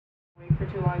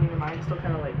for too long and your mind's still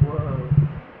kind of like, whoa.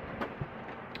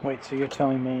 Wait, so you're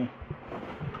telling me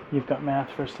you've got math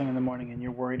first thing in the morning and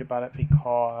you're worried about it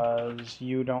because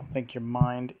you don't think your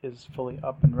mind is fully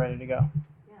up and ready to go?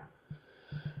 Yeah.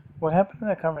 What happened in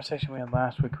that conversation we had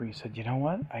last week where you said, you know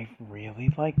what, I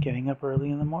really like getting up early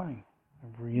in the morning.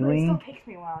 Really? But it still takes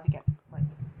me a while to get, like,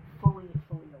 fully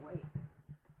awake.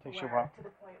 Takes you a while. To the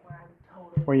point where I'm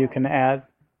totally Where you can add?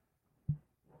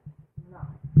 No.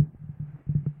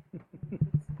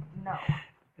 No.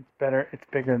 It's better, it's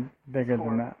bigger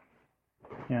than that.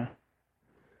 Yeah.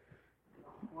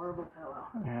 Horrible pillow.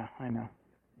 Yeah, I know.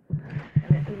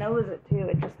 And it knows it too,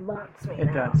 it just mocks me.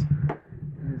 It does.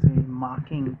 It is a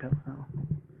mocking pillow.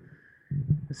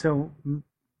 So,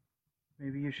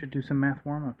 maybe you should do some math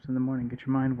warm-ups in the morning, get your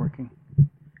mind working.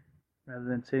 Rather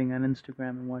than sitting on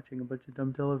Instagram and watching a bunch of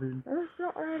dumb television. That's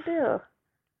not what I do.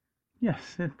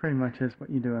 Yes, it pretty much is what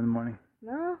you do in the morning.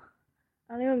 No,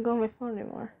 I don't even go on my phone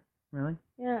anymore. Really?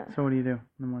 Yeah. So what do you do in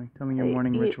the morning? Tell me your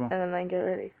morning ritual. And then I get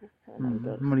ready.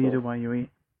 What do you do while you eat?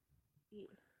 Eat.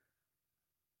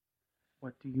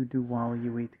 What do you do while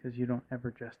you eat? Because you don't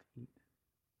ever just eat.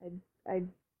 I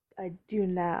do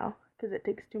now, because it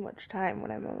takes too much time when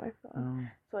I'm on my phone. Oh.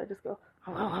 So I just go,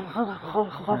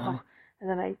 and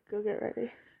then I go get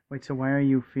ready. Wait, so why are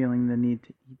you feeling the need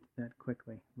to eat that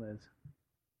quickly, Liz?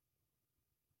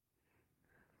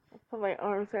 I'll put my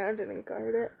arms around it and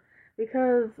guard it.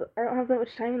 Because I don't have that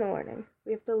much time in the morning.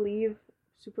 We have to leave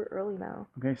super early now.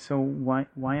 Okay, so why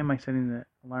am I setting the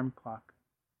alarm clock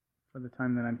for the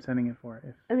time that I'm setting it for?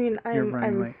 If you're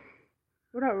running late.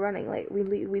 We're not running late. We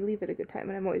leave at a good time,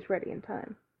 and I'm always ready in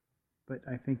time. But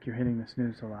I think you're hitting the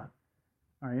snooze a lot.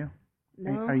 Are you?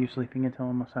 No. Are you sleeping until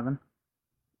almost 7?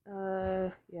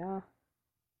 Yeah.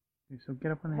 Okay, so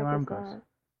get up when the alarm goes.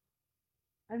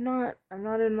 I'm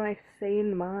not in my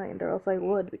sane mind, or else I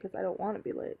would, because I don't want to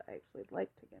be late. I actually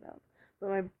like to get up.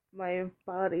 But my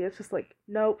body is just like,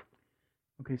 nope.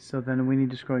 Okay, so then we need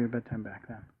to scroll your bedtime back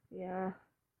then. Yeah.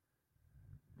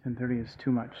 10:30 is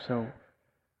too much, so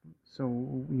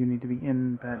you need to be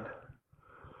in bed.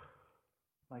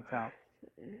 Lights out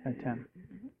at 10.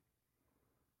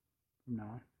 From now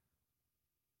on.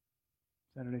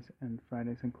 Saturdays and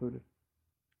Fridays included.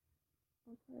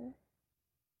 Okay.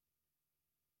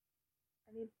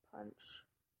 I need punch.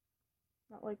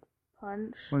 Not like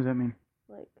punch. What does that mean?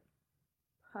 Like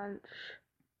punch.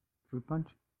 Fruit punch?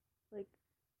 Like,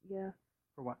 yeah.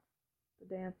 For what? The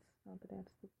dance. Not the dance.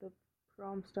 The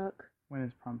prom stuck. When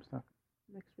is prom stuck?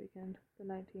 Next weekend. The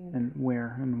 19th. And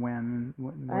where and when and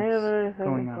what's I have everything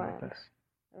going on planned. with this?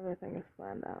 Everything is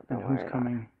planned out. And who's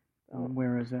coming? And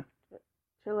where is it?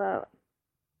 Chill out.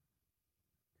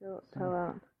 Chill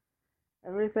out.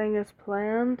 Everything is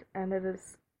planned, and it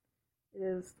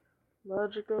is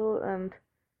logical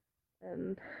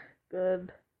and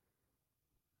good.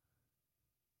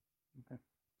 Okay.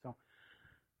 So,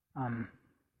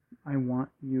 I want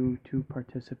you to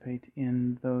participate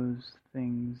in those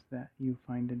things that you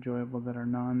find enjoyable that are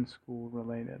non-school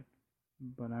related.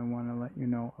 But I want to let you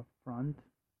know up front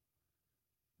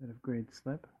that if grades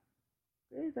slip...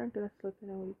 Grades aren't going to slip in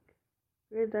a week.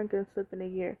 Grades aren't going to slip in a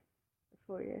year.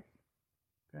 Or 4 years.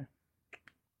 Okay.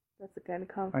 That's the kind of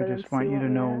confidence I just want you to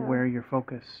know where your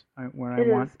focus, where I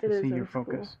want to see your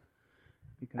focus.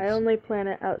 Because I only plan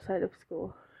it outside of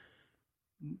school.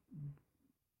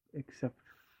 Except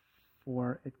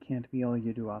for it can't be all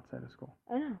you do outside of school.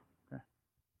 I know.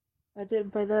 Okay.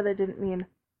 By that I didn't mean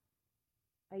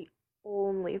I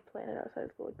only plan it outside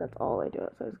of school. Like, that's all I do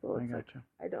outside of school. I gotcha.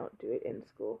 I don't do it in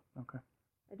school. Okay.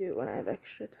 I do it when I have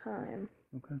extra time.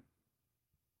 Okay.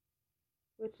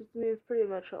 Which means pretty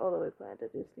much all the way planned. I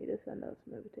just need to send out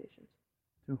some invitations.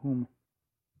 To whom?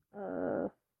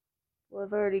 Well,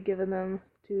 I've already given them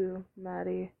to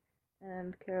Maddie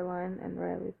and Caroline, and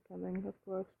Riley's coming, of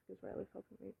course, because Riley's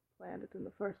helping me plan it in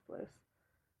the first place.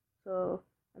 So,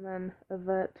 and then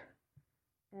Yvette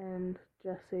and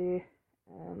Jesse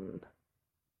and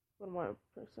one more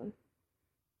person.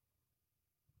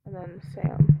 And then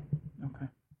Sam. Okay.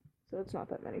 So it's not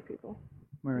that many people.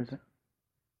 Where is it?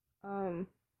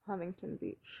 Huntington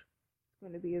Beach. It's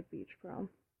going to be a beach prom.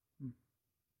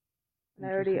 And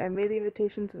I made the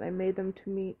invitations, and I made them to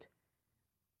meet.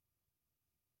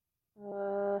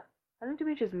 Huntington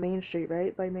Beach is Main Street,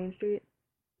 right? By Main Street?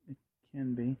 It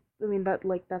can be. I mean, that's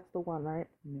the one, right?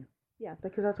 Yeah. Yeah,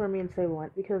 because that's where me and Sable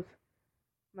went, because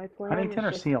my plan Huntington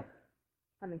or Seal?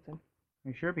 Huntington. Are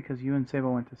you sure? Because you and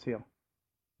Sable went to Seal,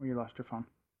 where you lost your phone.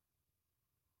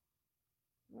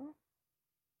 No?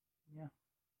 Yeah.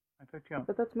 I picked you up.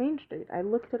 But that's Main Street. I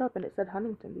looked it up, and it said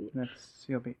Huntington Beach. That's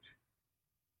Seal Beach.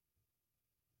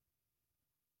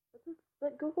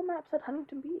 But Google Maps said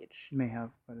Huntington Beach. You may have,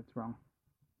 but it's wrong.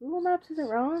 Google Maps isn't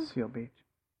wrong. Seal Beach.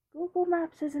 Google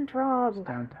Maps isn't wrong. It's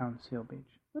downtown Seal Beach.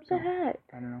 What So, the heck?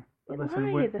 I don't know. But It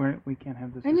listen, lied. we can't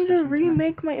have this I need to discussion tonight.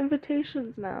 remake my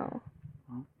invitations now.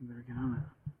 Well, you better get on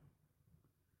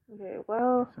it. Okay,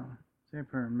 well, So, save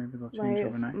her, and maybe they'll change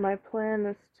overnight. my plan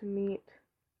is to meet,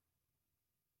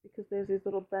 because there's these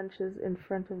little benches in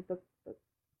front of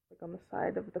like on the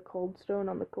side of the Cold Stone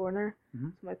on the corner.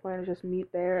 Mhm. So my plan is just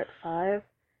meet there at 5,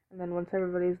 and then once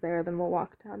everybody's there, then we'll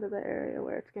walk down to the area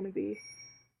where it's going to be,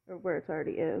 or where it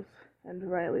already is, and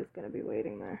Riley's going to be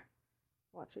waiting there,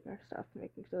 watching our stuff,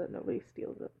 making sure that nobody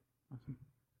steals it. Awesome.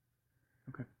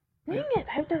 Okay. Dang it,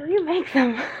 I have to remake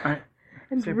them! Alright.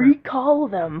 And Save recall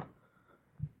them!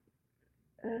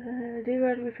 Do you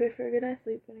want to be prepared for a good night's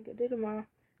sleep and a good day tomorrow?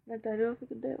 Not that I have a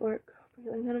good day at work.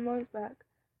 Feeling kind of always back.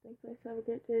 Thanks, guys. Have a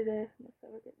great day today. Let's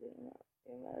have a good day tomorrow.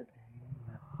 Amen.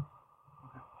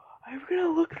 I'm gonna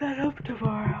look that up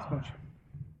tomorrow. Smooch.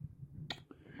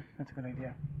 That's a good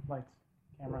idea. Lights,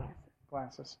 camera,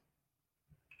 glasses.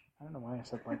 I don't know why I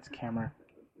said lights, camera.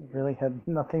 It really had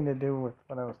nothing to do with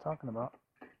what I was talking about.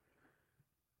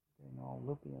 Getting all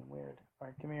loopy and weird.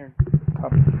 Alright, give me your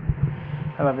cup.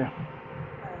 I love you.